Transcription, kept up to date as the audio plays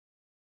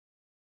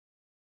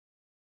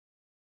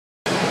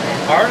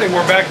Alrighty,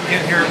 we're back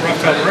again here at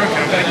Roughtail Brewing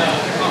Company.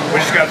 We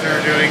just got through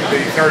doing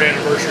the 3rd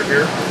anniversary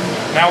beer.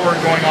 Now we're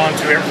going on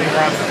to Everything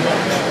Rhymes with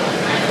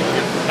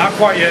Orange. Not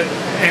quite yet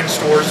in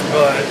stores,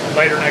 but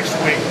later next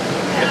week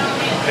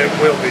it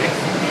will be.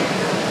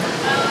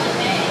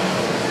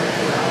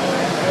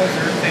 Is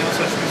there anything else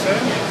I should be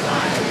saying?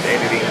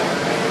 Maybe.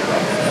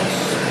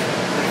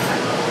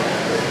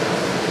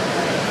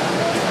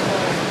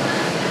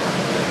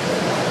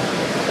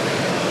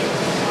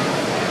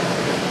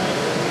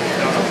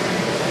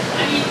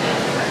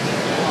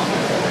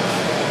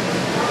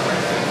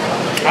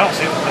 I don't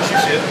see it unless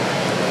you see it.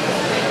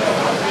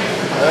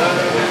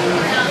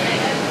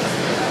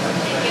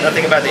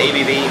 Nothing about the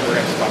ABV. We're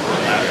going to talk a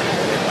little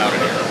louder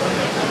here.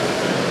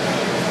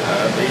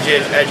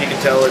 As you can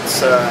tell,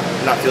 it's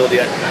not filled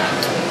yet.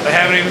 They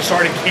haven't even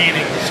started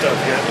canning the stuff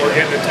yet. We're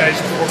getting a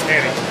taste before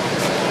canning.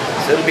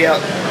 So it'll be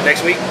out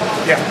next week?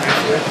 Yeah,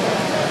 next week.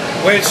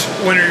 Which,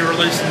 when are you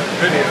releasing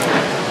the video?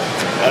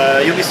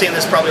 You'll be seeing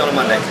this probably on a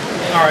Monday.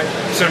 Alright,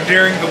 so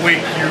during the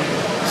week you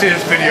see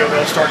this video,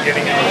 they'll start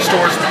getting it in the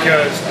stores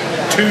because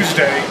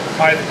Tuesday,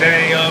 by the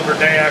day of or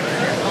day after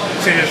you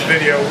see this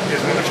video,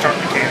 is when they're starting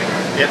the canning.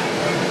 Yep.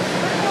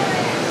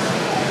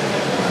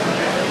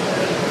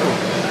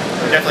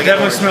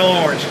 Definitely smell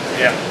orange.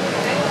 Yeah.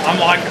 I'm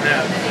liking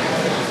that.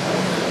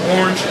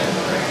 Orange,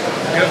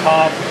 good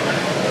hop.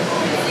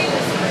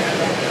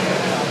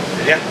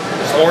 Yeah,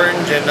 it's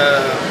orange and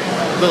a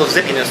little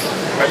zippiness.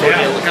 Right,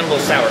 yeah. Kind of a little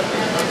sour.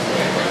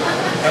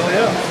 Hell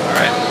yeah. All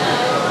right.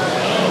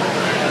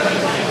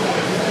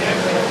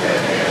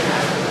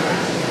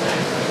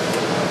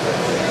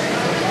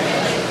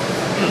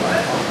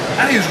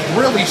 That is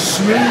really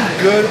smooth,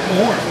 good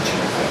orange.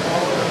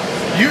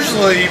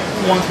 Usually,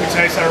 ones we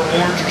taste that are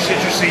orange or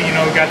citrusy, you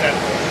know, got that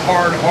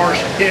hard,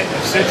 harsh hit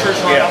of citrus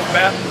right off the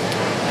bat.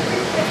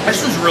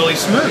 This one's really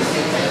smooth.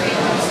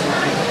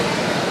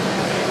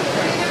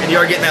 And you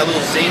are getting that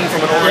little zing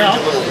from an orange,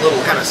 a little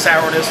kind of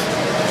sourness,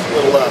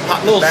 a little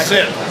pop, little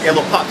sip. Yeah,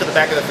 a little pop to the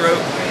back of the throat.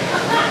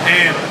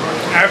 And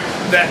after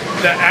that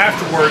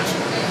afterwards,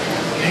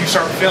 you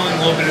start feeling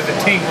a little bit of the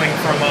tingling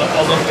from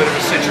a little bit of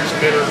a citrus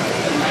bitter.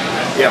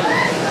 Yeah.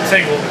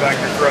 Tingle in the back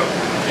of your throat.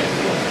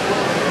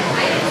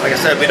 Like I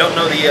said, we don't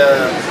know the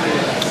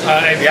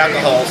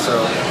alcohol,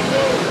 so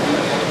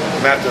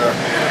we have to.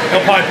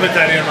 He'll probably put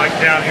that in like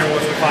down here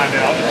once we find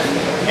out.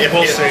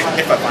 We'll see.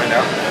 If I find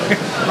out,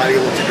 might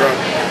be a little too drunk.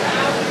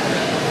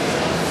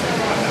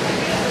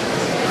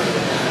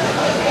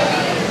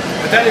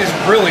 But that is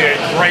really a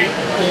great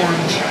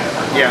orange.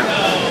 Yeah.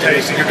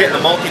 Taste. You're getting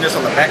the maltiness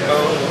on the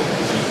backbone,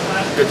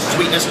 good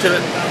sweetness to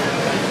it.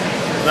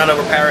 Not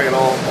overpowering at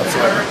all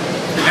whatsoever.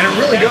 And it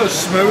really goes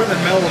smooth and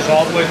mellows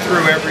all the way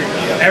through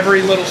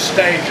every little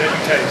stage that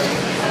you taste.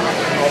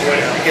 All the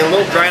way down. You get a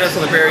little dryness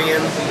on the very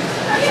end.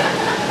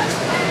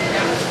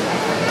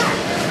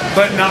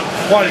 But not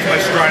quite as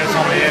much dryness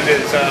on the end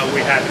as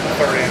we had in the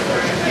 3rd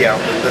anniversary. Yeah,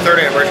 the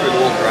 3rd anniversary was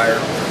a little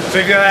drier. So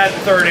if you had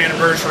the 3rd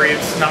anniversary,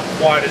 it's not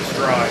quite as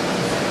dry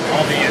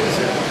on the ends.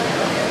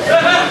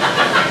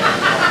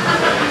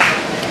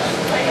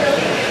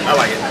 I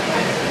like it.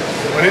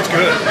 But it's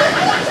good.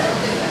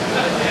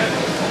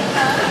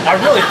 I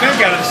really think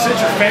out of the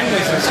citrus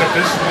families and stuff,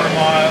 this is one of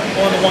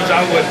the ones I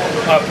would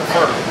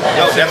prefer.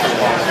 Oh, definitely.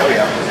 Oh,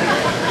 yeah.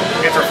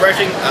 It's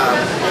refreshing.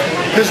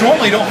 Because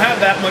normally you don't have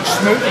that much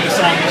smoothness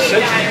on these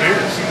citrus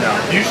beers. No.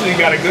 Usually you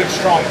got a good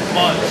strong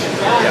punch.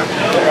 Yeah.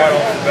 Right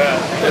off the bat.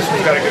 This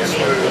one's got a good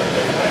smooth.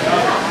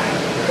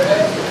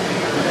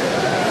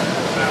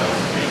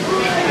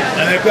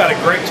 And they've got a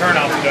great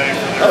turnout today.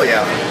 Oh,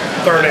 yeah.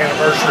 3rd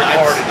anniversary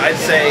party. I'd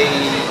say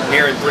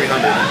nearing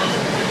 300.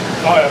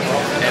 Oh, yeah, bro.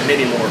 And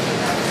many more.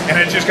 And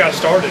it just got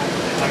started.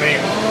 I mean,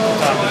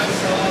 what time is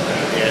it?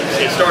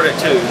 Yeah, it started at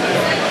 2.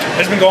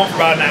 It's been going for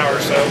about an hour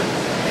or so.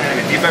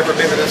 And if you've ever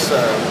been to this the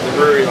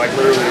brewery, like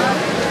literally,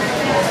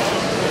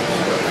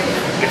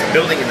 it's a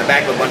building in the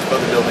back of a bunch of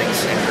other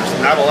buildings, and there's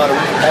not a lot of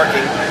room for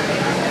parking,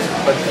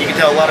 but you can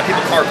tell a lot of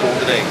people carpool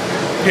today.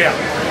 Yeah,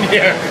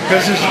 yeah,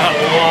 because there's not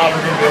a lot of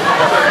room to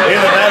park.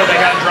 Either that or they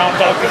got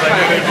dropped off because they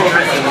knew they'd be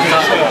drinking some good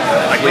stuff.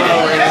 Like we did.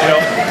 You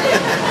know?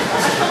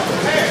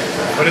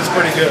 But it's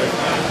pretty good.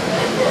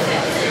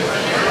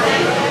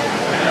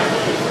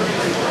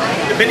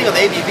 Depending on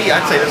the ABV,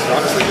 I'd say this is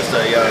honestly just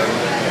a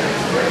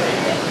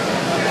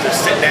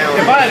just sit down.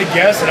 If I had to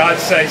guess it, I'd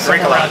say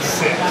drink somewhere around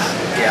 6.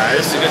 Yeah,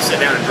 this is a good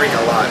sit down and drink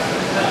a lot.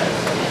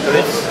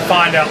 We'll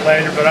find out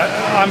later, but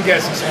I'm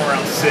guessing somewhere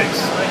around 6.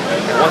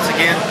 And once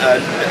again,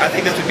 I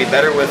think this would be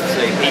better with,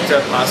 say,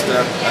 pizza,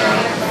 pasta,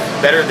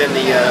 better than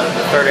the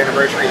 3rd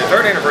anniversary. The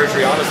 3rd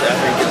anniversary, honestly, I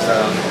think is...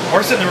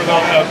 We're sitting there with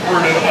a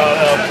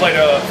plate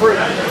of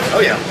fruit. Oh,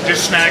 yeah.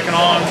 Just snacking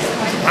on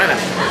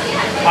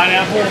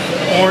pineapple,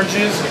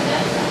 oranges.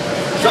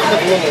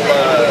 Something with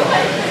a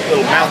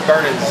little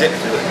mouth-burning zip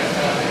to it.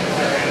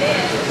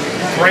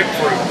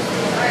 Grapefruit.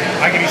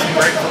 I could eat some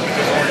grapefruit with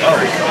this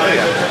orange. Oh,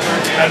 yeah.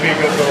 That'd be a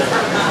good little...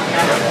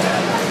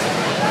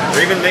 Or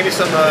even maybe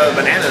some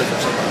bananas or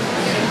something.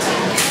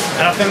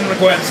 And I think I'm going to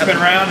go ahead and spin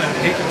around and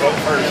he can vote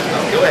first.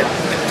 Oh, go ahead.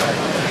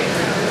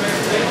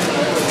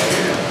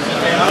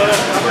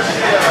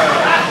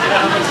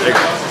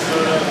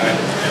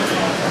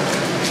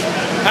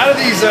 Out of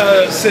these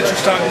citrus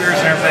stock beers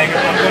and everything,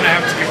 I'm going to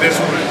have to give this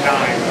one a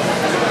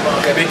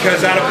 9.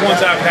 Because out of ones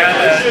I've had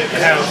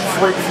that have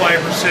fruit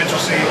flavor,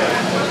 citrusy,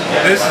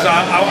 this is,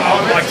 I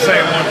would like to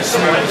say, one of the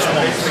smoothest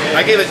ones.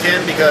 I gave it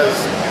 10 because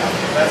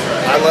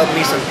I love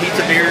me some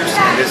pizza beers,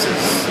 and this is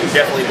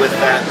definitely with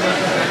that.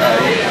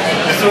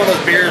 This is one of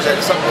those beers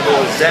that's something with a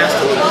little zest,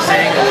 a little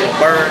zing, a little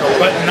burn, a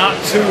little... But not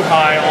too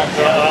high on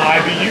the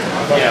IBU.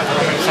 Yeah. I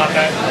mean, it's not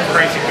that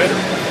crazy bitter.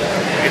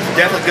 It's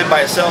definitely good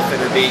by itself, and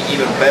it'd be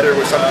even better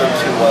with something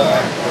to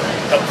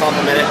help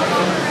complement it.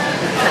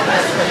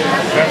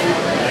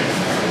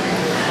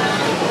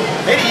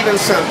 Maybe even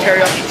some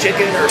teriyaki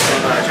chicken or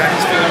some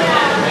Chinese food.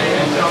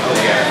 Oh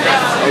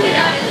yeah. Oh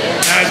yeah.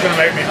 Now it's going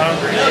to make me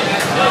hungry.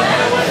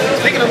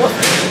 Speaking of what?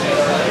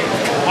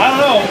 I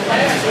don't know.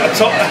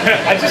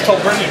 I just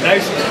told Brittany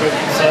nice was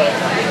cooking, so.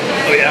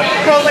 Oh yeah.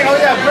 I was like, oh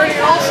yeah,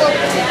 Brittany also.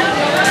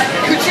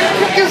 Could you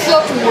pick us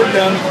up when we're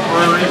done at the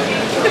brewery?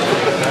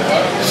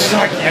 She's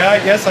like, yeah, I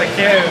guess I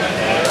can.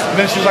 And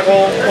then she's like,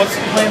 well, what's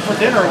the plan for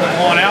dinner? We're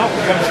going out,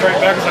 we're coming straight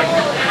back. It's like,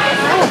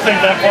 I don't think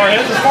that far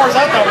ahead. As far as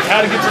I thought was how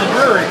to get to the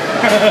brewery.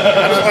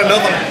 I just want to know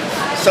if I'm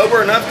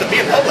sober enough to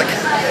be in public.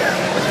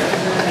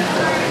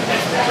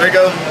 There you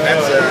go.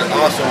 That's an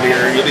awesome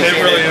beer. You'll be It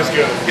really is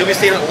good. You'll be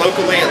seeing it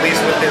locally, at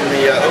least within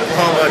the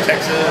Oklahoma,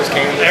 Texas,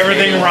 Kansas.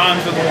 Everything Canadian.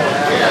 rhymes with one.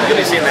 Yeah, you'll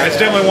be seeing that. It's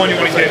definitely one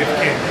you want to get if you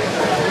can.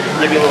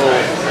 Maybe a little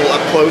up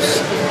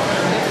close.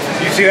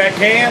 You see that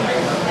can?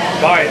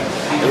 Buy it.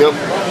 Yep.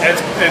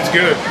 It's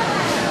good.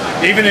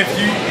 Even if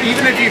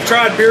you've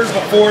tried beers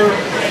before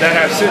that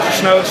have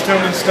citrus notes to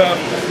them and stuff,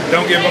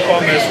 don't give up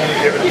on this one and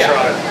give it a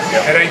try.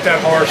 Yep. It ain't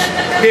that harsh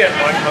hit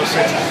like most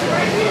citrus.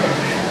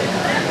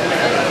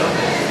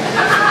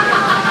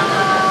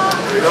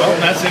 Well,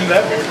 and that's in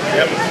that beer.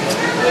 Yep.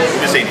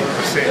 We'll be seeing you.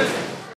 See it.